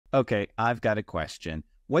Okay, I've got a question.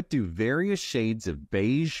 What do various shades of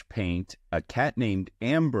beige paint, a cat named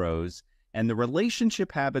Ambrose, and the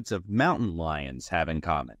relationship habits of mountain lions have in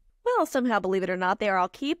common? Well, somehow, believe it or not, they are all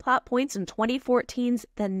key plot points in 2014's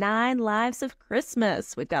The 9 Lives of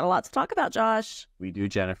Christmas. We've got a lot to talk about, Josh. We do,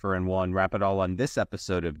 Jennifer, and we'll unwrap it all on this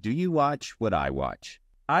episode of Do You Watch What I Watch?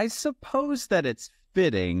 I suppose that it's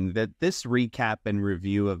fitting that this recap and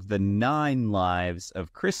review of The 9 Lives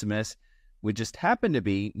of Christmas would just happen to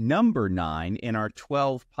be number 9 in our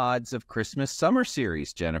 12 Pods of Christmas summer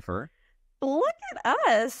series, Jennifer. Look at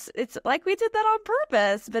us. It's like we did that on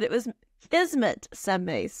purpose, but it was kismet, some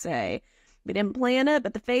may say. We didn't plan it,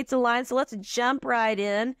 but the fates aligned, so let's jump right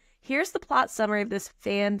in. Here's the plot summary of this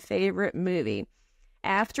fan favorite movie.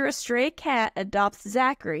 After a stray cat adopts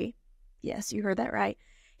Zachary, yes, you heard that right,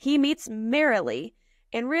 he meets Merrily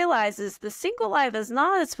and realizes the single life is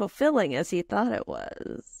not as fulfilling as he thought it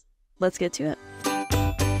was. Let's get to it.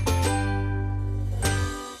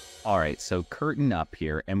 All right, so curtain up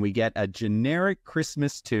here, and we get a generic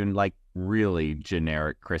Christmas tune, like really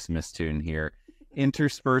generic Christmas tune here,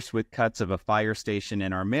 interspersed with cuts of a fire station,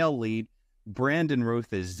 and our male lead, Brandon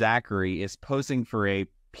Routh as Zachary, is posing for a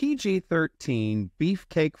PG-13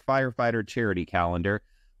 beefcake firefighter charity calendar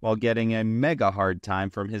while getting a mega hard time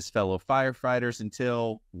from his fellow firefighters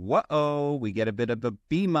until, whoa, we get a bit of a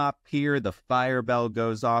beam up here, the fire bell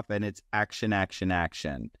goes off, and it's action, action,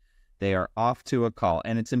 action. They are off to a call.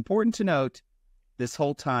 And it's important to note, this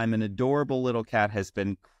whole time, an adorable little cat has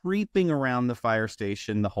been creeping around the fire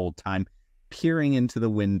station the whole time, peering into the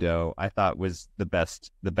window. I thought was the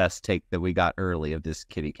best take that we got early of this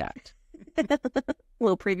kitty cat.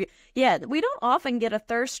 Little preview. Yeah, we don't often get a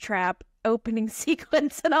thirst trap opening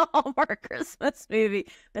sequence in a Hallmark Christmas movie,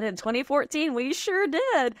 but in 2014, we sure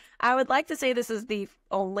did. I would like to say this is the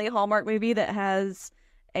only Hallmark movie that has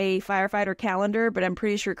a firefighter calendar, but I'm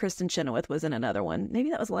pretty sure Kristen Chenoweth was in another one.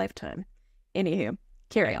 Maybe that was Lifetime. Anywho,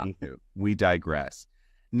 carry on. We digress.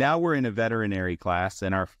 Now we're in a veterinary class,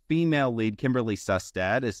 and our female lead, Kimberly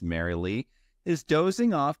Sustad, as Merrily, is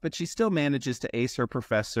dozing off, but she still manages to ace her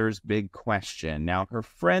professor's big question. Now, her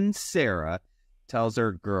friend Sarah tells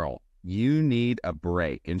her, girl, you need a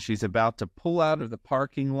break. And she's about to pull out of the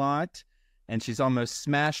parking lot, and she's almost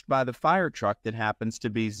smashed by the fire truck that happens to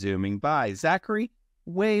be zooming by. Zachary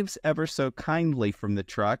waves ever so kindly from the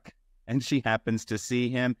truck, and she happens to see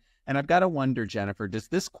him. And I've got to wonder, Jennifer, does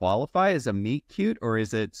this qualify as a meet cute, or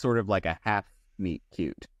is it sort of like a half meet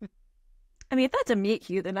cute? I mean, if that's a meet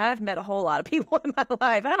cute, then I've met a whole lot of people in my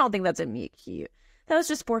life. I don't think that's a meet cute. That was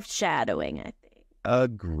just foreshadowing, I think.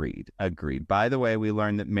 Agreed. By the way, we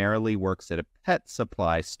learned that Merrily works at a pet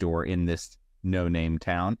supply store in this no-name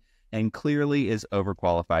town and clearly is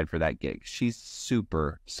overqualified for that gig. She's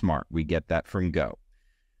super smart. We get that from Go.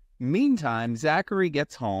 Meantime, Zachary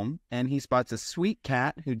gets home and he spots a sweet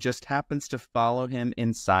cat who just happens to follow him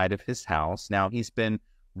inside of his house. Now, he's been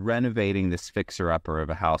renovating this fixer-upper of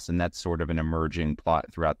a house, and that's sort of an emerging plot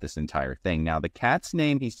throughout this entire thing. Now, the cat's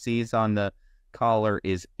name he sees on the collar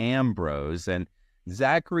is Ambrose, and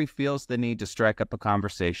Zachary feels the need to strike up a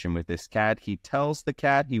conversation with this cat. He tells the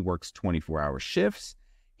cat he works 24-hour shifts.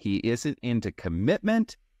 He isn't into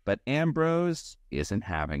commitment, but Ambrose isn't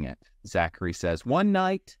having it. Zachary says, one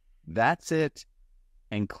night, that's it.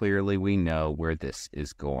 And clearly we know where this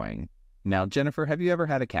is going. Now, Jennifer, have you ever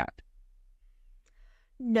had a cat?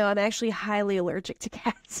 No, I'm actually highly allergic to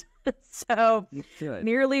cats. So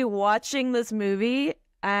merely watching this movie,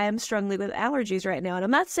 I'm struggling with allergies right now. And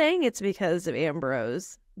I'm not saying it's because of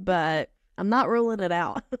Ambrose, but I'm not ruling it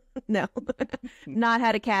out. No, not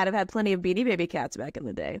had a cat. I've had plenty of Beanie Baby cats back in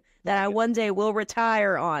the day that I one day will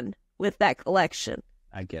retire on with that collection.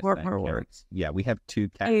 I guess More that words. counts. Yeah, we have two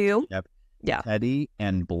cats. You? Yep. Yeah. Teddy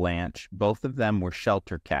and Blanche. Both of them were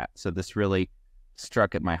shelter cats. So this really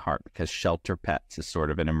struck at my heart because shelter pets is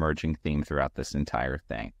sort of an emerging theme throughout this entire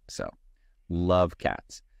thing. So love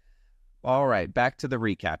cats. All right, back to the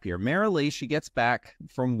recap here. Merrily, she gets back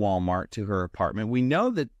from Walmart to her apartment. We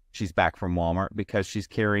know that she's back from Walmart because she's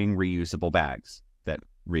carrying reusable bags that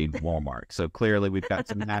read Walmart. So clearly we've got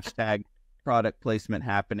some hashtag product placement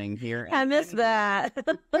happening here. I missed that.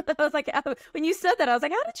 I was like, when you said that, I was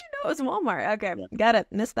like, how did you know it was Walmart? Okay, got it.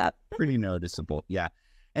 Missed that. Pretty noticeable, yeah.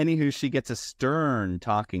 Anywho, she gets a stern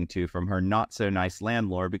talking to from her not-so-nice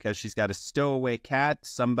landlord because she's got a stowaway cat.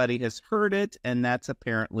 Somebody has heard it, and that's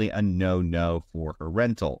apparently a no-no for her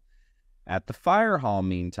rental. At the fire hall,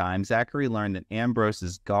 meantime, Zachary learned that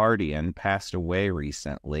Ambrose's guardian passed away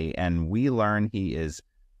recently, and we learn he is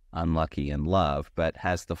unlucky in love, but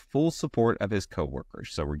has the full support of his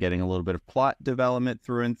coworkers. So we're getting a little bit of plot development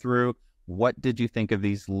through and through. What did you think of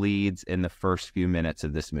these leads in the first few minutes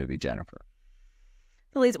of this movie, Jennifer?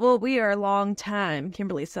 Well, we are long-time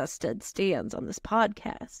Kimberly Sustad stands on this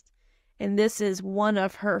podcast, and this is one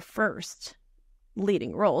of her first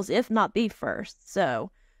leading roles, if not the first.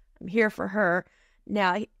 So I'm here for her.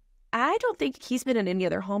 Now, I don't think he's been in any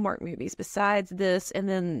other Hallmark movies besides this, and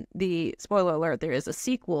then the spoiler alert, there is a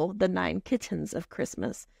sequel, The 9 Kittens of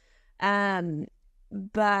Christmas.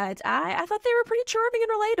 But I thought they were pretty charming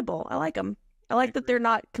and relatable. I like them. I like that they're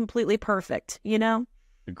not completely perfect, you know?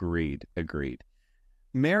 Agreed.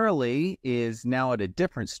 Marilee is now at a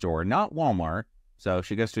different store, not Walmart, so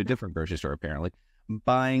she goes to a different grocery store apparently,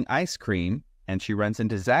 buying ice cream, and she runs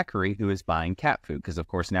into Zachary, who is buying cat food, because of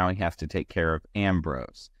course now he has to take care of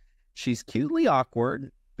Ambrose. She's cutely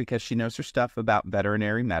awkward because she knows her stuff about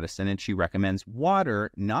veterinary medicine, and she recommends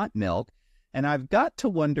water, not milk. And I've got to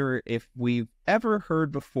wonder if we've ever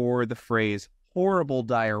heard before the phrase horrible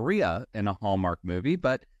diarrhea in a Hallmark movie,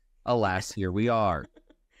 but alas, here we are.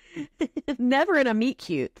 Never in a meet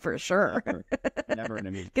cute, for sure. Never in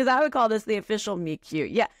a meet cute. Because I would call this the official meet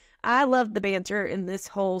cute. Yeah, I love the banter in this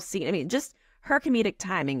whole scene. I mean, just her comedic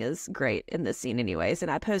timing is great in this scene anyways.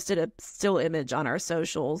 And I posted a still image on our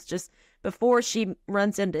socials just before she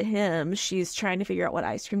runs into him. She's trying to figure out what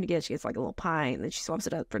ice cream to get. She gets like a little pint, and then she swaps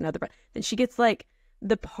it up for another pint. Then she gets like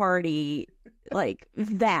the party, like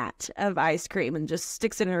vat of ice cream, and just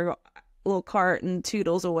sticks it in her little cart and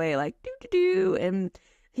toodles away like doo-doo-doo. And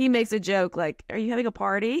he makes a joke like, "Are you having a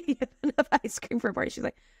party? You have enough ice cream for a party?" She's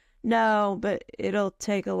like, "No, but it'll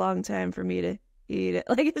take a long time for me to eat it."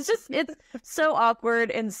 Like, it's so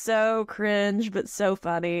awkward and so cringe, but so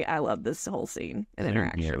funny. I love this whole scene and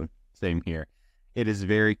interaction. Same here. It is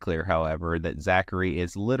very clear, however, that Zachary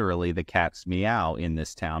is literally the cat's meow in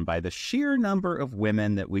this town by the sheer number of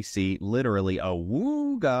women that we see literally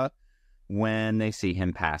awooga when they see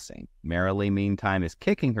him passing. Marilee, meantime, is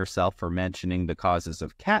kicking herself for mentioning the causes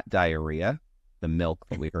of cat diarrhea, the milk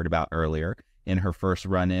that we heard about earlier, in her first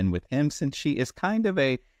run-in with him, since she is kind of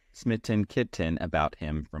a smitten kitten about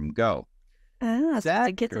him from go.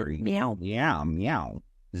 Zachary, meow.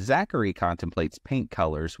 Zachary contemplates paint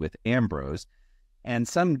colors with Ambrose, and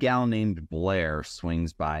some gal named Blair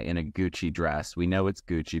swings by in a Gucci dress. We know it's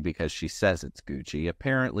Gucci because she says it's Gucci.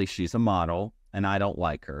 Apparently she's a model, and I don't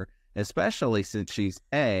like her, especially since she's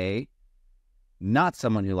A, not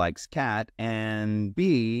someone who likes cat, and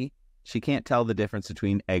B, she can't tell the difference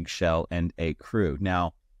between eggshell and ecru.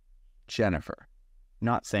 Now, Jennifer,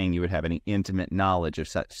 not saying you would have any intimate knowledge of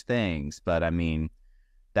such things, but I mean,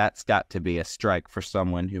 that's got to be a strike for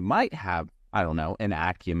someone who might have, I don't know, an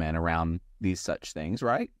acumen around these such things,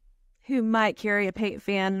 right? Who might carry a paint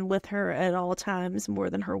fan with her at all times more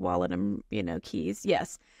than her wallet and, keys.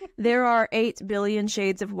 Yes, there are 8 billion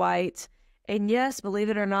shades of white. And yes, believe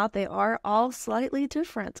it or not, they are all slightly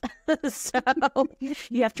different. So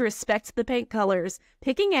you have to respect the paint colors.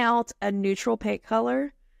 Picking out a neutral paint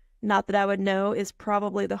color, not that I would know, is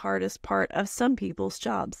probably the hardest part of some people's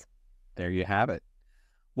jobs. There you have it.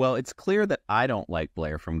 Well, it's clear that I don't like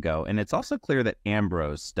Blair from Go, and it's also clear that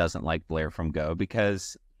Ambrose doesn't like Blair from Go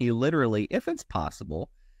because he literally, if it's possible,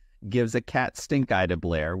 gives a cat stink eye to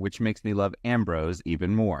Blair, which makes me love Ambrose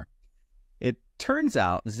even more. It turns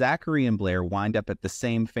out Zachary and Blair wind up at the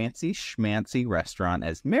same fancy schmancy restaurant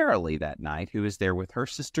as Marilee that night, who is there with her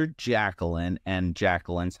sister Jacqueline and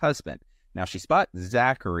Jacqueline's husband. Now, she spots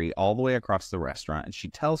Zachary all the way across the restaurant, and she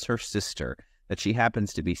tells her sister that she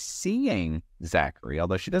happens to be seeing Zachary,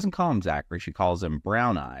 although she doesn't call him Zachary, she calls him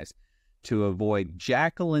Brown Eyes, to avoid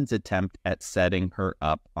Jacqueline's attempt at setting her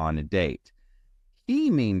up on a date. He,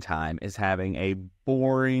 meantime, is having a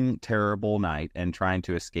boring, terrible night and trying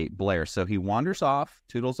to escape Blair. So he wanders off,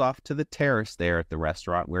 toodles off to the terrace there at the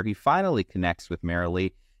restaurant, where he finally connects with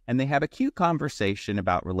Marilee, and they have a cute conversation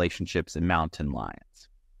about relationships and mountain lions.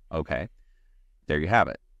 Okay, there you have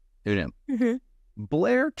it. Who knew? Mm-hmm.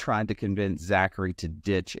 Blair tried to convince Zachary to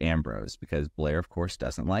ditch Ambrose because Blair, of course,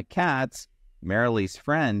 doesn't like cats. Marilee's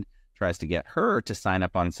friend tries to get her to sign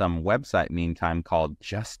up on some website, meantime, called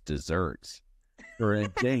Just Desserts for a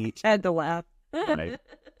date. Had to laugh. Right,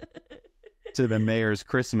 to the mayor's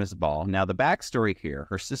Christmas ball. Now, the backstory here,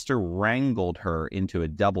 her sister wrangled her into a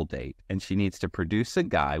double date, and she needs to produce a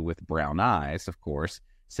guy with brown eyes, of course,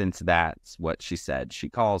 since that's what she said she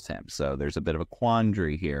calls him. So there's a bit of a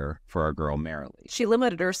quandary here for our girl Marilee. She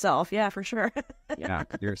limited herself, yeah, for sure. Yeah,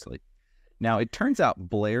 seriously. Now, it turns out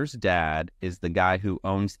Blair's dad is the guy who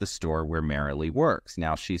owns the store where Marilee works.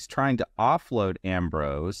 Now, she's trying to offload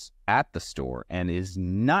Ambrose at the store and is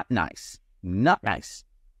not nice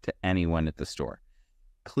to anyone at the store.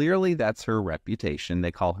 Clearly, that's her reputation.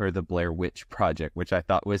 They call her the Blair Witch Project, which I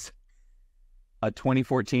thought was A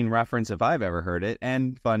 2014 reference if I've ever heard it,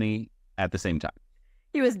 and funny at the same time.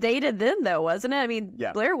 He was dated then, though, wasn't it? I mean,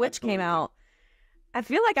 Yeah, Blair Witch came out. I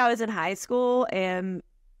feel like I was in high school, and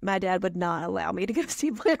my dad would not allow me to go see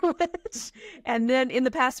Blair Witch. And then in the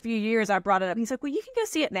past few years, I brought it up. He's like, well, you can go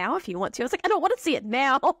see it now if you want to. I was like, I don't want to see it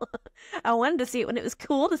now. I wanted to see it when it was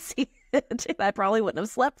cool to see it. I probably wouldn't have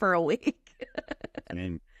slept for a week. I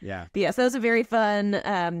mean, yeah. But yes, that was a very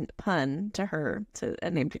fun pun to her, a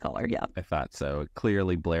name to call her. Yeah. I thought so.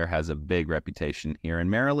 Clearly, Blair has a big reputation here, and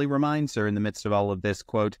Merrily reminds her in the midst of all of this,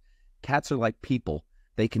 quote, cats are like people.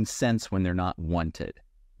 They can sense when they're not wanted.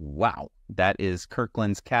 Wow. That is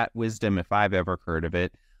Kirkland's cat wisdom if I've ever heard of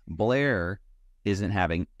it. Blair isn't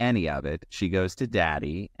having any of it. She goes to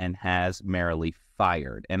Daddy and has Merrily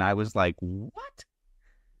fired. And I was like, what?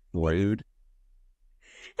 Rude.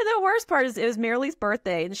 And the worst part is it was Marilee's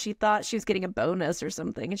birthday, and she thought she was getting a bonus or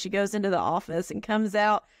something. And she goes into the office and comes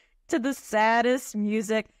out to the saddest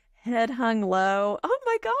music, head hung low. Oh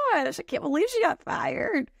my gosh, I can't believe she got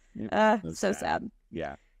fired. So sad.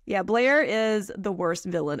 Yeah. Yeah, Blair is the worst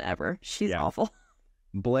villain ever. She's awful.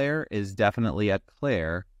 Blair is definitely a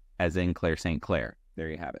Claire, as in Claire St. Clair. There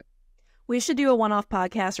you have it. We should do a one-off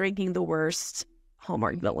podcast ranking the worst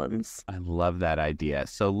Hallmark villains. I love that idea.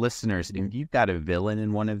 So listeners, if you've got a villain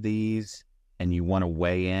in one of these and you want to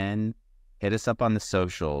weigh in, hit us up on the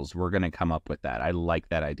socials. We're going to come up with that. I like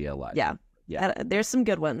that idea a lot. Yeah. There's some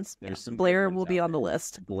good ones. Blair will be on the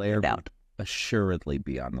list. Blair will assuredly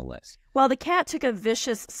be on the list. Well, the cat took a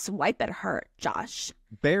vicious swipe at her, Josh.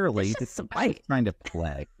 Barely. Just trying to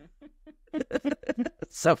play.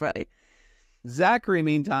 So funny. Zachary,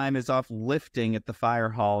 meantime, is off lifting at the fire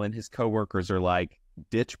hall, and his coworkers are like,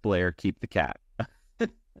 ditch Blair, keep the cat.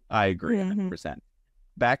 I agree 100%.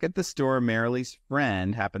 Back at the store, Marilee's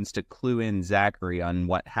friend happens to clue in Zachary on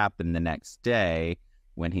what happened the next day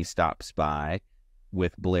when he stops by,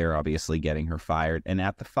 with Blair obviously getting her fired. And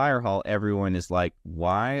at the fire hall, everyone is like,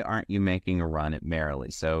 why aren't you making a run at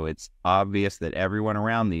Marilee? So it's obvious that everyone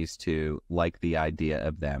around these two like the idea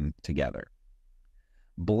of them together.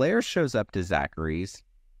 Blair shows up to Zachary's,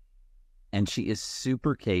 and she is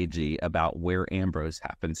super cagey about where Ambrose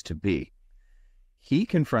happens to be. He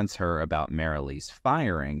confronts her about Marilee's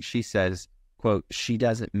firing. She says, quote, she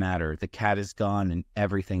doesn't matter. The cat is gone and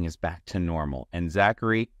everything is back to normal. And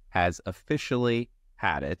Zachary has officially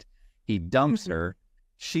had it. He dumps her.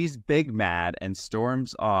 She's big mad and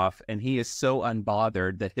storms off. And he is so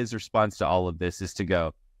unbothered that his response to all of this is to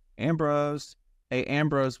go, Ambrose, hey,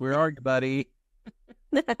 Ambrose, where are you, buddy?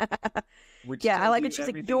 I like it. She's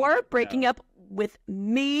like, you're breaking up with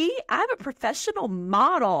me? I'm a professional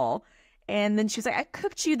model. And then she's like, I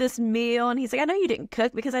cooked you this meal. And he's like, I know you didn't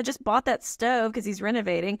cook because I just bought that stove because he's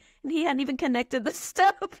renovating. And he hadn't even connected the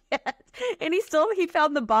stove yet. And he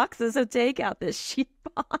found the boxes of takeout that she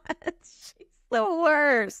bought. She's the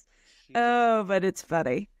worst. But it's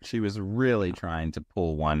funny. She was really trying to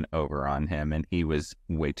pull one over on him, and he was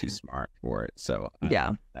way too smart for it. So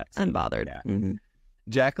that's unbothered. Yeah. Mm-hmm.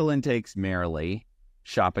 Jacqueline takes Marilee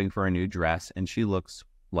shopping for a new dress, and she looks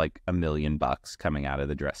like $1 million coming out of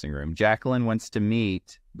the dressing room. Jacqueline wants to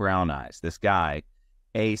meet Brown Eyes, this guy,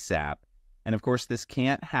 ASAP. And of course, this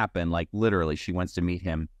can't happen. Like literally, she wants to meet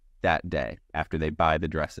him that day after they buy the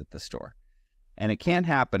dress at the store. And it can't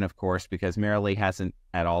happen, of course, because Marilee hasn't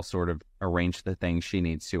at all sort of arranged the things she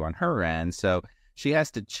needs to on her end. So she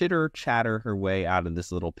has to chitter-chatter her way out of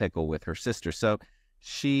this little pickle with her sister. So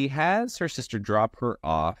she has her sister drop her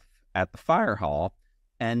off at the fire hall.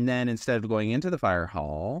 And then instead of going into the fire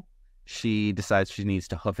hall, she decides she needs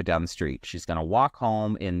to hoof it down the street. She's going to walk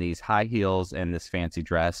home in these high heels and this fancy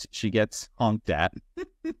dress. She gets honked at.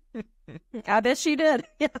 I bet she did.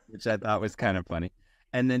 Yeah. Which I thought was kind of funny.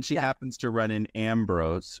 And then she happens to run into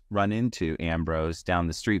Ambrose down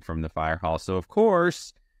the street from the fire hall. So, of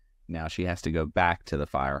course, now she has to go back to the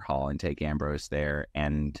fire hall and take Ambrose there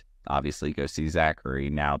and obviously go see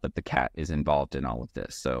Zachary now that the cat is involved in all of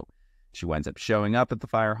this. So she winds up showing up at the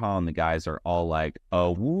fire hall, and the guys are all like,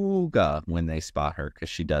 oh, wooga, when they spot her, because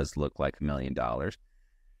she does look like $1 million.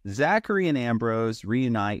 Zachary and Ambrose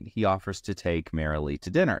reunite. He offers to take Marilee to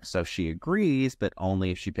dinner. So she agrees, but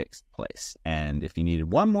only if she picks the place. And if you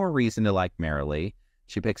needed one more reason to like Marilee,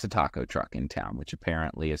 she picks a taco truck in town, which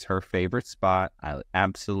apparently is her favorite spot. I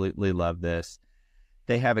absolutely love this.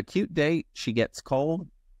 They have a cute date. She gets cold,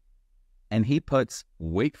 and he puts,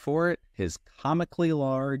 wait for it, his comically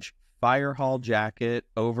large fire hall jacket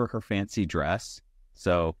over her fancy dress.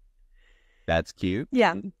 So that's cute.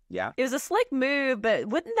 Yeah. Yeah. It was a slick move, but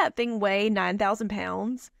wouldn't that thing weigh 9,000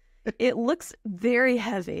 pounds? It looks very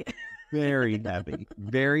heavy. Very heavy.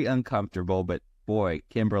 Very uncomfortable, but boy,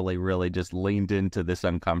 Kimberly really just leaned into this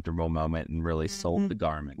uncomfortable moment and really sold the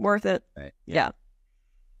garment. Worth it. Right? Yeah.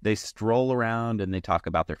 They stroll around and they talk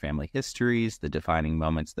about their family histories, the defining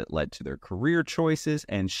moments that led to their career choices,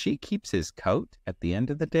 and she keeps his coat at the end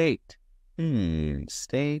of the date.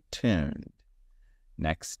 Stay tuned.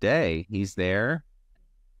 Next day, he's there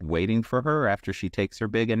waiting for her after she takes her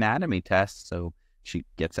big anatomy test. So she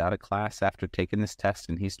gets out of class after taking this test,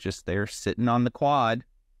 and he's just there sitting on the quad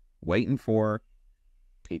waiting for her.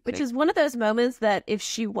 Which is one of those moments that if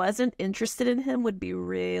she wasn't interested in him would be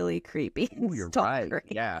really creepy. Ooh, you're right.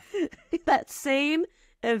 Yeah. That same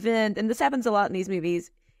event, and this happens a lot in these movies,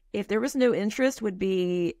 if there was no interest, would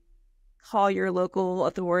be call your local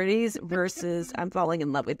authorities versus I'm falling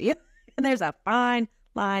in love with you. And there's a fine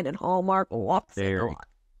line, and Hallmark walks it a lot.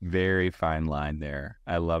 Very fine line there.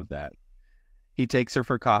 I love that. He takes her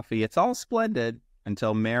for coffee. It's all splendid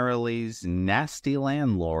until Marilee's nasty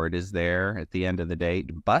landlord is there at the end of the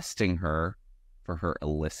date, busting her for her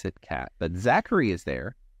illicit cat. But Zachary is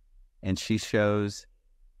there, and he shows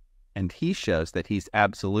that he's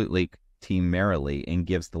absolutely Team Marilee and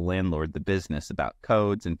gives the landlord the business about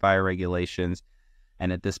codes and fire regulations.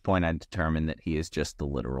 And at this point, I determined that he is just the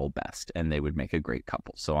literal best, and they would make a great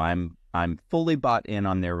couple. So I'm fully bought in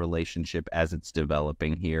on their relationship as it's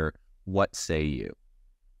developing here. What say you?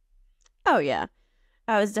 Oh, yeah.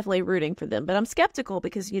 I was definitely rooting for them, but I'm skeptical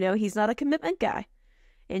because, he's not a commitment guy.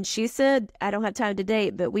 And she said, I don't have time to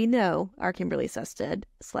date, but we know our Kimberly Sustad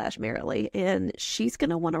 / Marilee, and she's going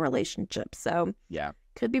to want a relationship. So yeah,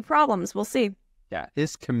 could be problems. We'll see. Yeah,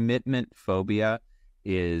 his commitment phobia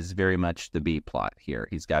is very much the B plot here.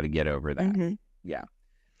 He's got to get over that. Mm-hmm. Yeah.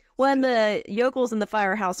 Well, and the yokels in the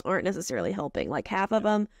firehouse aren't necessarily helping. Like half of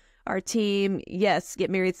them are team, yes,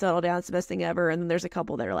 get married, settle down, it's the best thing ever. And then there's a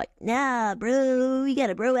couple that are like, nah, bro, you got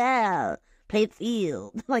to bro out, play the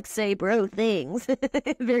field, like say bro things,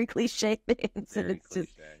 very cliche things. Very and it's cliche.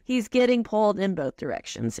 Just, he's getting pulled in both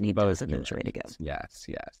directions, and he doesn't know which way to go. Yes.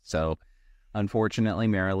 So unfortunately,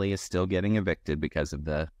 Marilee is still getting evicted because of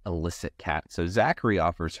the illicit cat. So Zachary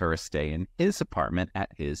offers her a stay in his apartment at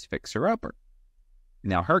his fixer-upper.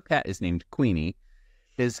 Now, her cat is named Queenie.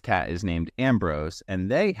 His cat is named Ambrose,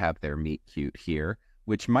 and they have their meet cute here,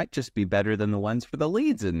 which might just be better than the ones for the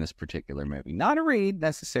leads in this particular movie. Not a read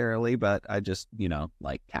necessarily, but I just,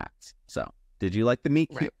 like cats. So, did you like the meet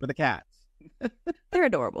cute for the cats? They're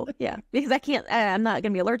adorable, yeah. Because I'm not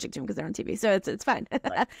going to be allergic to them because they're on TV, so it's fine.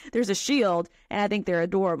 Right. There's a shield, and I think they're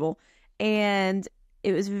adorable. And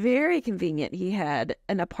it was very convenient. He had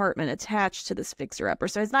an apartment attached to this fixer-upper.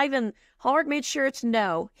 So it's not even, Hallmark made sure to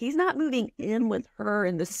know he's not moving in with her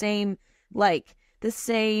in the same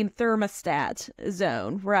thermostat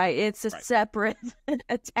zone, right? It's a separate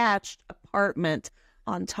attached apartment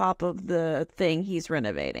on top of the thing he's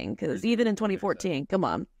renovating. Because even in 2014, come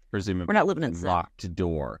on. Presumably, we're not living in sin. Locked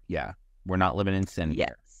door. Yeah. We're not living in sin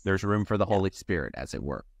here. There's room for the Holy Spirit, as it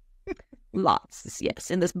were. Lots, yes,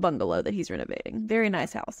 in this bungalow that he's renovating. Very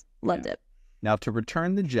nice house. Loved it. Now, to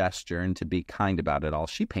return the gesture and to be kind about it all,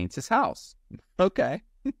 she paints his house. Okay.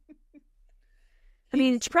 I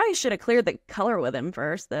mean, she probably should have cleared the color with him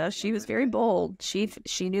first, though. She was very bold. She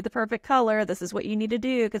knew the perfect color. This is what you need to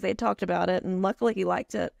do because they talked about it, and luckily he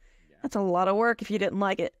liked it. Yeah. That's a lot of work if you didn't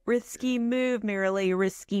like it. Risky move, Marilee.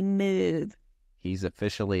 Risky move. He's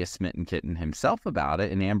officially a smitten kitten himself about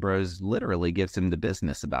it, and Ambrose literally gives him the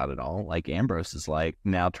business about it all. Like, Ambrose is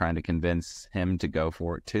now trying to convince him to go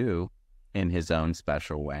for it too, in his own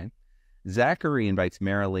special way. Zachary invites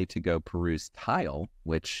Marilee to go peruse Tile,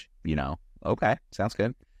 which, okay, sounds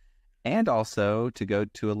good. And also to go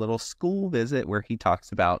to a little school visit where he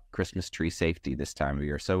talks about Christmas tree safety this time of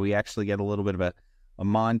year. So we actually get a little bit of a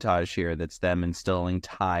montage here that's them installing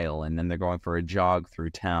tile, and then they're going for a jog through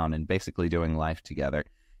town and basically doing life together.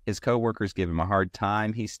 His coworkers give him a hard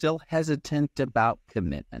time. He's still hesitant about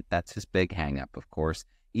commitment. That's his big hang-up, of course,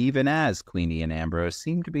 even as Queenie and Ambrose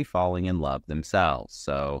seem to be falling in love themselves.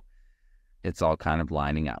 So it's all kind of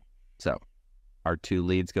lining up. So our two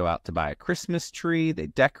leads go out to buy a Christmas tree. They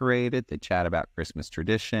decorate it. They chat about Christmas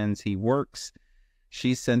traditions. He works.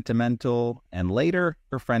 She's sentimental, and later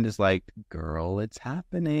her friend is like, girl, it's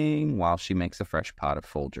happening, while she makes a fresh pot of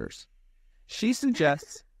Folgers. She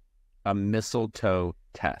suggests a mistletoe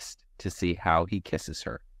test to see how he kisses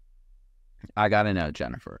her. I gotta know,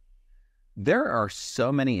 Jennifer, there are so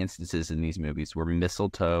many instances in these movies where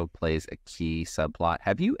mistletoe plays a key subplot.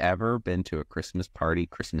 Have you ever been to a Christmas party,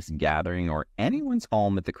 Christmas gathering, or anyone's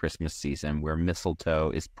home at the Christmas season where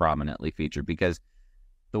mistletoe is prominently featured? Because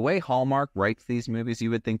The way Hallmark writes these movies, you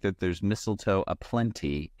would think that there's mistletoe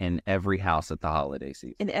aplenty in every house at the holiday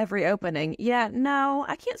season. In every opening. Yeah, no,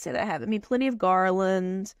 I can't say that I have. I mean, plenty of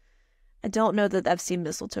garland. I don't know that I've seen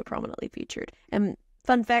mistletoe prominently featured. And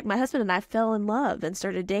fun fact, my husband and I fell in love and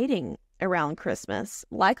started dating around Christmas,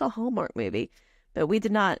 like a Hallmark movie, but we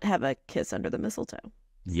did not have a kiss under the mistletoe.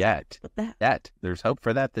 Yet. There's hope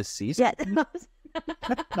for that this season. Yet.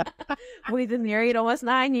 We've been married almost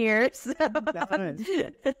 9 years. So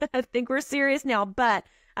I think we're serious now. But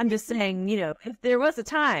I'm just saying, if there was a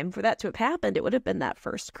time for that to have happened, it would have been that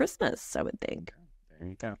first Christmas, I would think. There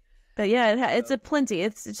you go. But yeah, it's a plenty.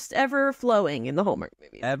 It's just ever flowing in the Hallmark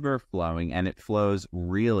movies. Ever flowing, and it flows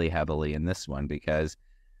really heavily in this one because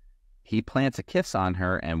he plants a kiss on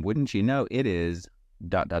her, and wouldn't you know, it is ...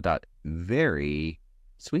 very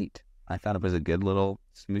sweet. I thought it was a good little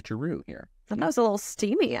smoocheroo here. I thought it was a little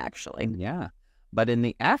steamy, actually. Yeah. But in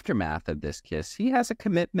the aftermath of this kiss, he has a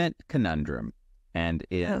commitment conundrum and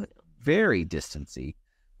is very distancy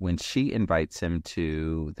when she invites him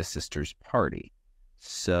to the sister's party.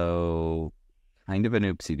 So kind of an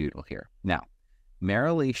oopsie doodle here. Now,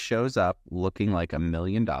 Marilee shows up looking like $1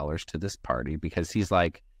 million to this party because he's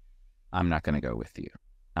like, I'm not going to go with you.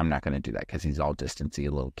 I'm not going to do that because he's all distancy,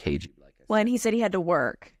 a little cagey. Well, and he said he had to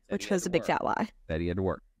work, which was a big fat lie. That he had to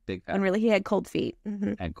work. Big fat. And really, he had cold feet.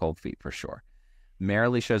 Mm-hmm. And cold feet, for sure.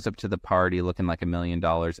 Marilee shows up to the party looking like $1 million,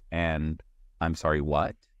 and I'm sorry,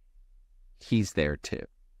 what? He's there, too.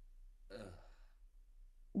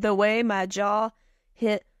 The way my jaw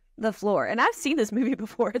hit the floor. And I've seen this movie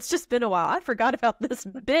before. It's just been a while. I forgot about this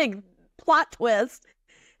big plot twist.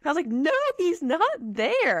 I was like, no, he's not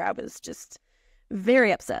there. I was just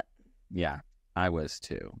very upset. Yeah, I was,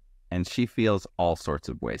 too. And she feels all sorts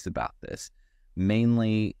of ways about this,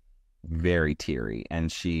 mainly very teary. And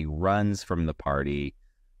she runs from the party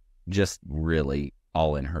just really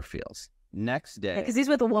all in her feels. Next day. Because he's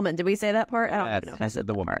with a woman. Did we say that part? I don't know if I said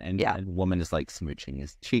the woman. And the woman is like smooching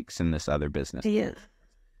his cheeks in this other business. Yeah.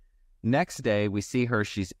 Next day, we see her.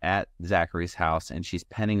 She's at Zachary's house and she's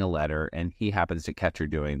penning a letter. And he happens to catch her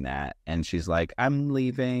doing that. And she's like, I'm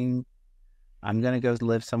leaving. I'm going to go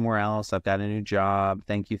live somewhere else. I've got a new job.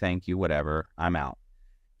 Thank you, whatever. I'm out.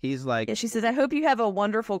 He's like... Yeah, she says, I hope you have a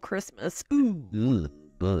wonderful Christmas. Ooh.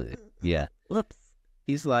 Yeah. Whoops.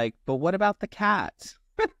 He's like, but what about the cat?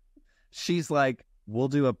 She's like, we'll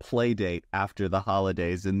do a play date after the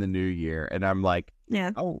holidays in the new year. And I'm like,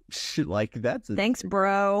 yeah. Oh, shit, like that's... Thanks,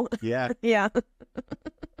 bro. Yeah. Yeah.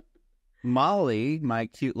 Molly, my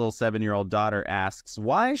cute little 7-year-old daughter, asks,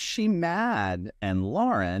 why is she mad? And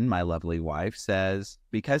Lauren, my lovely wife, says,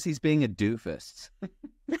 because he's being a doofus.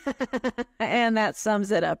 And that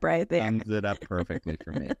sums it up right there. Sums it up perfectly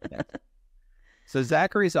for me. Yeah. So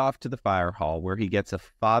Zachary's off to the fire hall where he gets a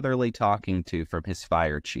fatherly talking to from his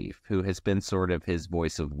fire chief, who has been sort of his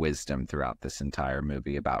voice of wisdom throughout this entire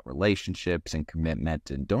movie about relationships and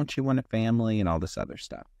commitment and don't you want a family and all this other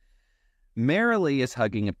stuff. Marilee is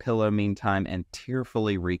hugging a pillow meantime and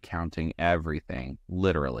tearfully recounting everything,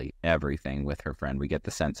 literally everything with her friend. We get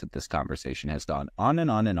the sense that this conversation has gone on and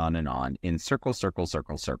on and on and on in circles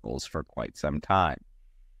for quite some time.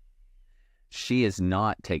 She is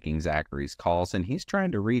not taking Zachary's calls and he's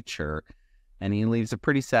trying to reach her and he leaves a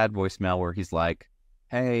pretty sad voicemail where he's like,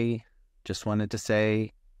 hey, just wanted to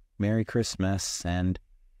say Merry Christmas and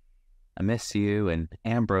I miss you and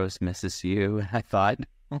Ambrose misses you. And I thought...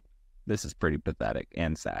 this is pretty pathetic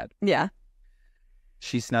and sad. Yeah.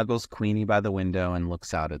 She snuggles Queenie by the window and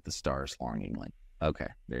looks out at the stars longingly. Okay,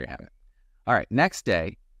 there you have it. All right, next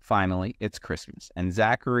day, finally, it's Christmas. And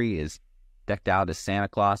Zachary is decked out as Santa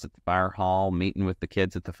Claus at the fire hall, meeting with the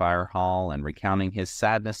kids at the fire hall and recounting his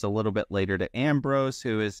sadness a little bit later to Ambrose,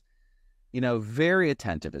 who is, very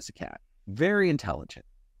attentive as a cat, very intelligent,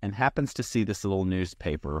 and happens to see this little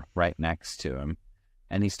newspaper right next to him.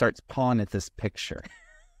 And he starts pawing at this picture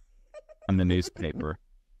on the newspaper,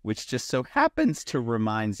 which just so happens to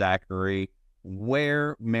remind Zachary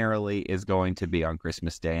where Marilee is going to be on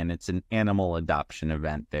Christmas Day, and it's an animal adoption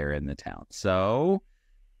event there in the town. So,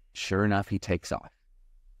 sure enough, he takes off,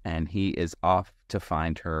 and he is off to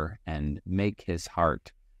find her and make his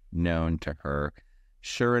heart known to her.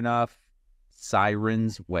 Sure enough,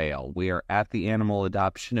 sirens wail. We are at the animal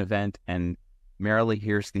adoption event, and Marilee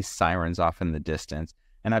hears these sirens off in the distance.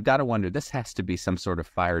 And I've got to wonder, this has to be some sort of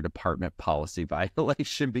fire department policy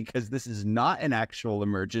violation because this is not an actual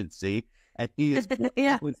emergency. And he is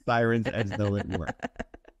with sirens as though it were.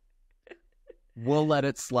 We'll let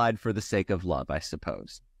it slide for the sake of love, I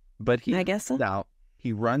suppose. But I guess so. Out,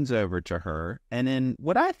 he runs over to her. And in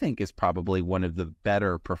what I think is probably one of the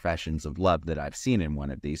better professions of love that I've seen in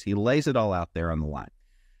one of these, he lays it all out there on the line.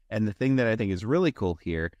 And the thing that I think is really cool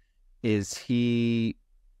here is he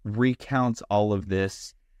recounts all of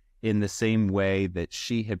this in the same way that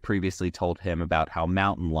she had previously told him about how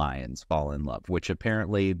mountain lions fall in love, which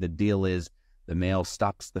apparently the deal is the male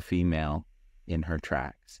stops the female in her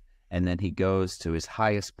tracks. And then he goes to his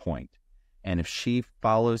highest point. And if she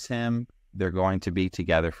follows him, they're going to be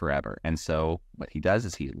together forever. And so what he does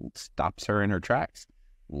is he stops her in her tracks,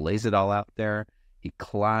 lays it all out there. He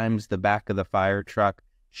climbs the back of the fire truck.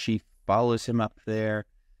 She follows him up there,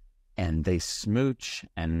 and they smooch.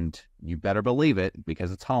 And you better believe it, because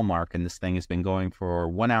it's Hallmark, and this thing has been going for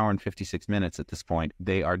 1 hour and 56 minutes at this point.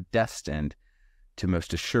 They are destined to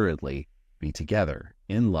most assuredly be together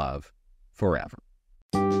in love forever.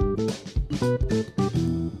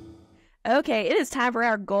 Okay, it is time for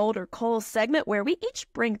our gold or coal segment where we each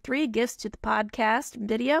bring 3 gifts to the podcast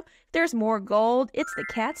video. If there's more gold, it's the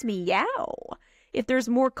cat's meow. If there's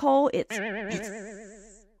more coal, it's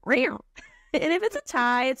real. And if it's a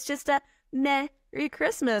tie, it's just a Merry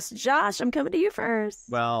Christmas. Josh, I'm coming to you first.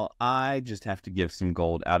 Well, I just have to give some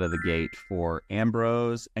gold out of the gate for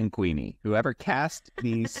Ambrose and Queenie. Whoever cast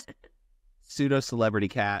these pseudo-celebrity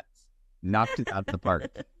cats knocked it out of the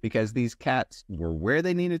park, because these cats were where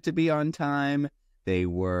they needed to be on time. They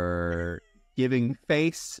were giving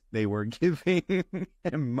face. They were giving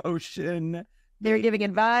emotion. They were giving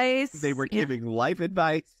advice. They were giving life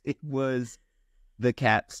advice. It was the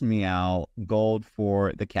cat's meow. Gold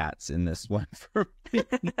for the cats in this one for me.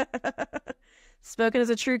 Spoken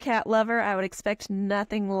as a true cat lover, I would expect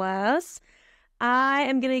nothing less. I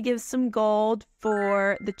am going to give some gold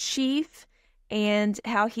for the chief and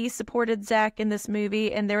how he supported Zach in this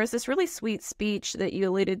movie. And there was this really sweet speech that you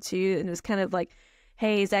alluded to, and it was kind of like,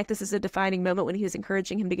 hey, Zach, this is a defining moment, when he was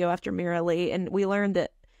encouraging him to go after Merrily. And we learned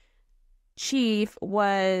that Chief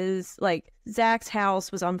was, like, Zach's house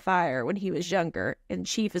was on fire when he was younger, and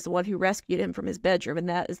Chief is the one who rescued him from his bedroom, and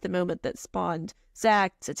that is the moment that spawned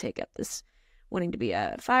Zach to take up this wanting to be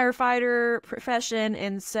a firefighter profession.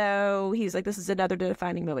 And so he's like, this is another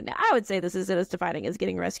defining moment. Now, I would say this isn't as defining as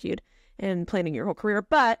getting rescued and planning your whole career,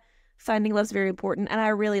 but finding love's very important, and I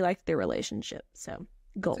really liked their relationship. So,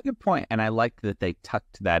 gold. That's a good point. And I liked that they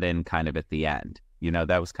tucked that in kind of at the end. You know,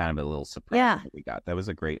 that was kind of a little surprise that we got. That was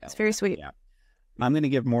a great element. It's very sweet. Yeah. I'm going to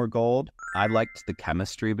give more gold. I liked the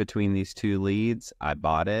chemistry between these two leads. I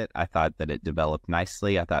bought it. I thought that it developed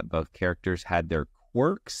nicely. I thought both characters had their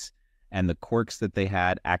quirks, and the quirks that they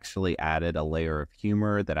had actually added a layer of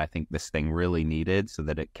humor that I think this thing really needed so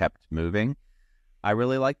that it kept moving. I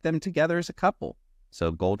really liked them together as a couple.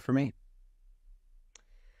 So gold for me.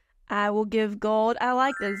 I will give gold. I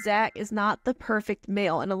like that Zach is not the perfect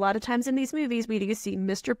male. And a lot of times in these movies, we do see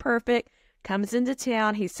Mr. Perfect comes into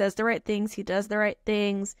town. He says the right things. He does the right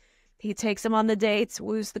things. He takes them on the dates,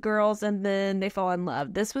 woos the girls, and then they fall in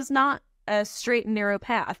love. This was not a straight and narrow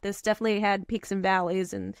path. This definitely had peaks and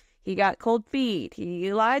valleys, and he got cold feet.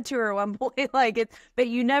 He lied to her at one point, like it, but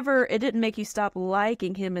it didn't make you stop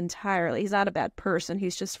liking him entirely. He's not a bad person.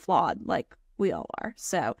 He's just flawed, like we all are.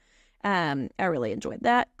 So, I really enjoyed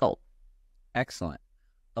that. Gold. Excellent.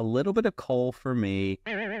 A little bit of coal for me.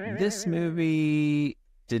 This movie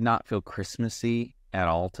did not feel Christmassy at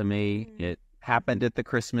all to me. It happened at the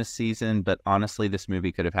Christmas season, but honestly, this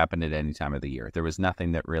movie could have happened at any time of the year. There was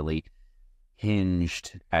nothing that really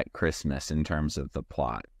hinged at Christmas in terms of the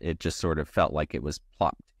plot. It just sort of felt like it was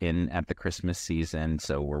plopped in at the Christmas season.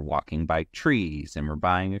 So we're walking by trees and we're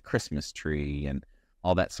buying a Christmas tree and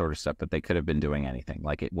all that sort of stuff, but they could have been doing anything.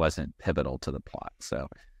 Like, it wasn't pivotal to the plot. So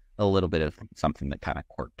a little bit of something that kind of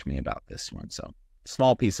quirked me about this one. So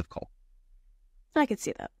small piece of coal. I could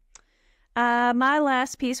see that. My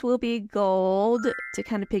last piece will be gold, to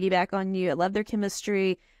kind of piggyback on you. I love their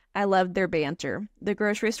chemistry. I loved their banter. The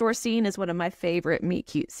grocery store scene is one of my favorite meet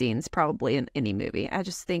cute scenes probably in any movie. I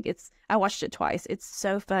just think I watched it twice. It's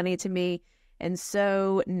so funny to me and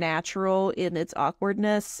so natural in its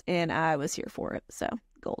awkwardness, and I was here for it. So,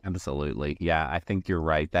 gold. Absolutely. Yeah, I think you're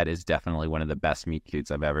right. That is definitely one of the best meet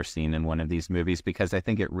cutes I've ever seen in one of these movies, because I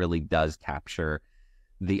think it really does capture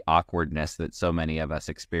the awkwardness that so many of us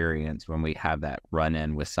experience when we have that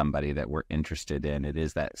run-in with somebody that we're interested in. It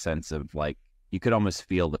is that sense of, like, you could almost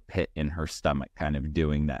feel the pit in her stomach kind of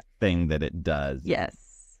doing that thing that it does. Yes.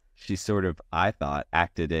 She sort of, I thought,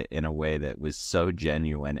 acted it in a way that was so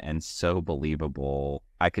genuine and so believable.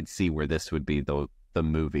 I could see where this would be the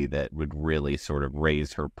movie that would really sort of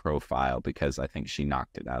raise her profile, because I think she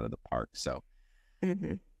knocked it out of the park. So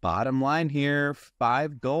bottom line here,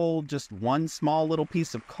 5 gold, just one small little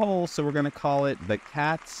piece of coal. So we're going to call it the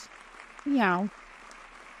cat's meow.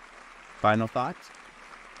 Final thoughts?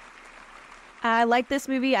 I like this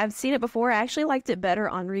movie. I've seen it before. I actually liked it better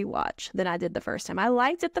on rewatch than I did the first time. I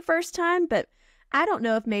liked it the first time, but I don't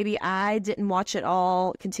know if maybe I didn't watch it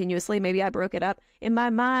all continuously. Maybe I broke it up. In my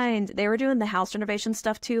mind, they were doing the house renovation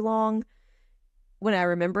stuff too long when I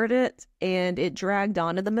remembered it, and it dragged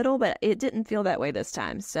on in the middle, but it didn't feel that way this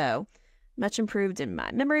time. So much improved in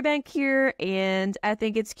my memory bank here, and I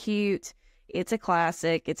think it's cute. It's a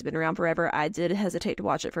classic. It's been around forever. I did hesitate to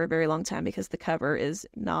watch it for a very long time because the cover is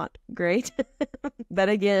not great. But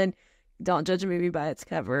again, don't judge a movie by its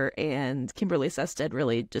cover, and Kimberly Sustad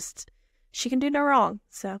really just, she can do no wrong.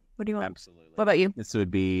 So what do you want? Absolutely. What about you? This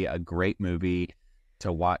would be a great movie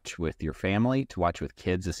to watch with your family, to watch with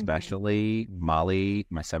kids especially. Molly,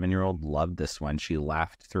 my 7-year-old, loved this one. She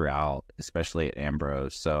laughed throughout, especially at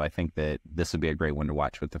Ambrose. So I think that this would be a great one to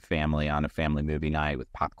watch with the family on a family movie night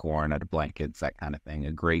with popcorn, under blankets, that kind of thing.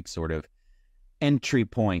 A great sort of entry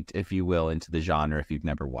point, if you will, into the genre if you've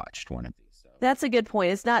never watched one of these. So. That's a good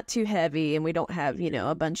point. It's not too heavy, and we don't have,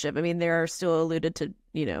 a bunch of, there are still alluded to,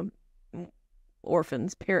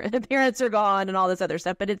 orphans, parents are gone and all this other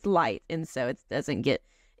stuff, but it's light, and so it doesn't get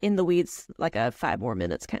in the weeds like a 5 more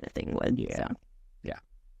minutes kind of thing would. Yeah. So. Yeah.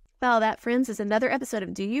 Well, that, friends, is another episode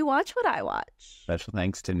of Do You Watch What I Watch? Special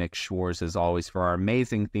thanks to Nick Schwartz, as always, for our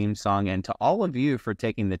amazing theme song, and to all of you for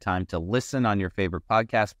taking the time to listen on your favorite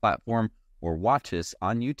podcast platform or watch us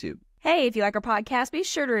on YouTube. Hey, if you like our podcast, be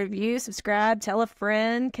sure to review, subscribe, tell a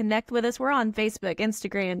friend, connect with us. We're on Facebook,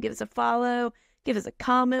 Instagram. Give us a follow. Give us a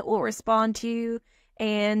comment. We'll respond to you.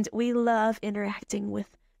 And we love interacting with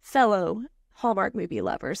fellow Hallmark movie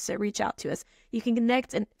lovers. So reach out to us. You can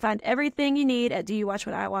connect and find everything you need at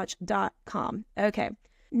doyouwatchwhatiwatch.com. Okay.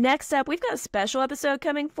 Next up, we've got a special episode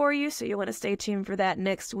coming for you, so you'll want to stay tuned for that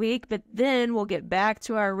next week. But then we'll get back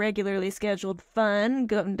to our regularly scheduled fun,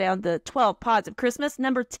 going down the 12 Pods of Christmas.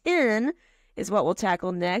 Number 10 is what we'll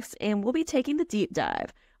tackle next, and we'll be taking the deep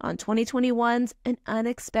dive on 2021's An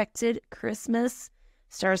Unexpected Christmas.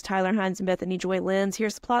 Stars Tyler Hines and Bethany Joy Lenz.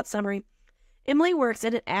 Here's the plot summary. Emily works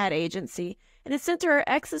at an ad agency and is sent to her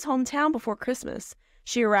ex's hometown before Christmas.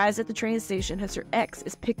 She arrives at the train station as her ex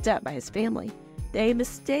is picked up by his family. They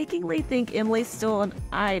mistakenly think Emily stole an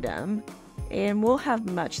item, and we'll have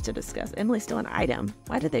much to discuss. Emily stole an item.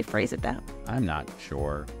 Why did they phrase it that way? I'm not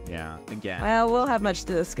sure. Yeah, again. Well, we'll have much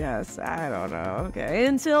to discuss. I don't know. Okay,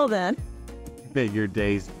 until then. May your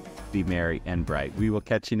days be merry and bright. We will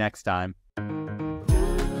catch you next time.